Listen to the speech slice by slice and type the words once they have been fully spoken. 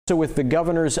So with the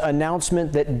governor's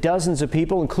announcement that dozens of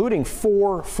people, including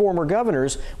 4 former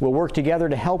governors, will work together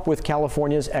to help with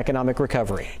California's economic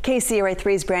recovery. KCRA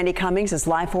 3's Brandy Cummings is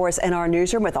live for us in our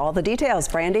newsroom with all the details.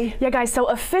 Brandy? Yeah, guys, so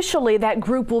officially that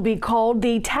group will be called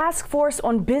the Task Force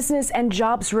on Business and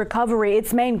Jobs Recovery.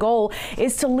 Its main goal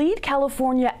is to lead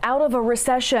California out of a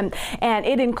recession, and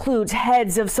it includes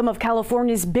heads of some of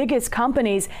California's biggest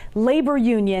companies, labor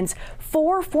unions,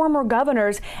 4 former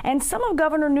governors, and some of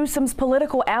Governor Newsom's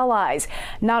political allies.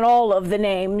 Not all of the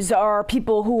names are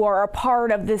people who are a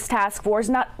part of this task force.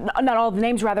 Not all of the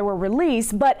names, rather, were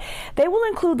released, but they will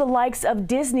include the likes of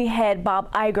Disney head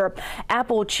Bob Iger,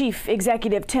 Apple chief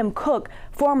executive Tim Cook,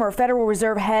 former Federal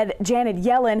Reserve head Janet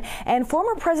Yellen, and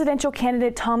former presidential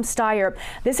candidate Tom Steyer.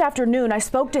 This afternoon, I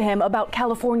spoke to him about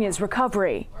California's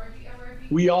recovery.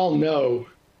 We all know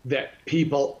that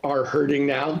people are hurting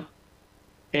now,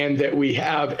 and that we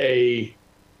have a,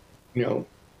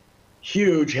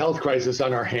 huge health crisis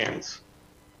on our hands.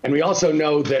 And we also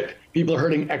know that people are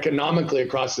hurting economically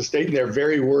across the state, and they're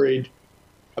very worried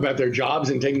about their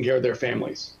jobs and taking care of their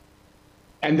families.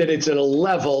 And that it's at a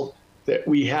level that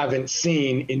we haven't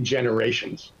seen in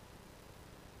generations.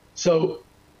 So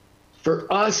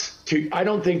for us I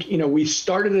don't think, we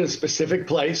started in a specific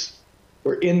place.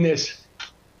 We're in this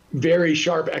very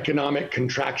sharp economic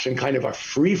contraction, kind of a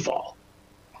free fall.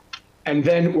 And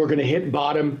then we're going to hit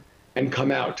bottom and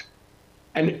come out.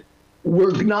 And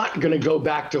we're not going to go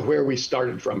back to where we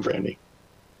started from, Brandy.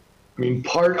 I mean,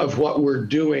 part of what we're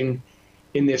doing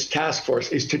in this task force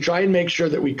is to try and make sure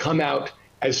that we come out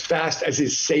as fast as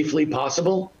is safely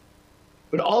possible.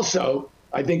 But also,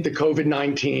 I think the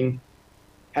COVID-19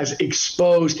 has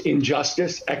exposed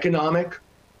injustice, economic,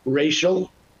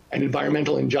 racial, and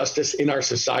environmental injustice in our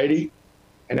society.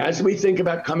 And as we think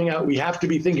about coming out, we have to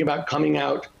be thinking about coming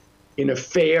out in a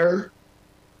fair,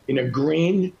 in a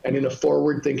green, and in a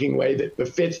forward-thinking way that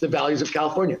befits the values of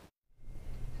California.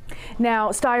 Now,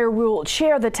 Steyer will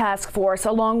chair the task force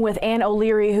along with Ann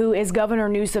O'Leary, who is Governor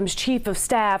Newsom's chief of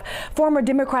staff. Former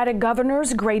Democratic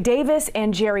governors Gray Davis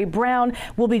and Jerry Brown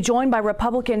will be joined by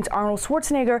Republicans Arnold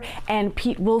Schwarzenegger and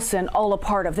Pete Wilson, all a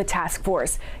part of the task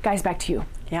force. Guys, back to you.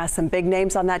 Yeah, some big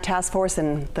names on that task force,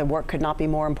 and the work could not be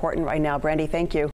more important right now. Brandy, thank you.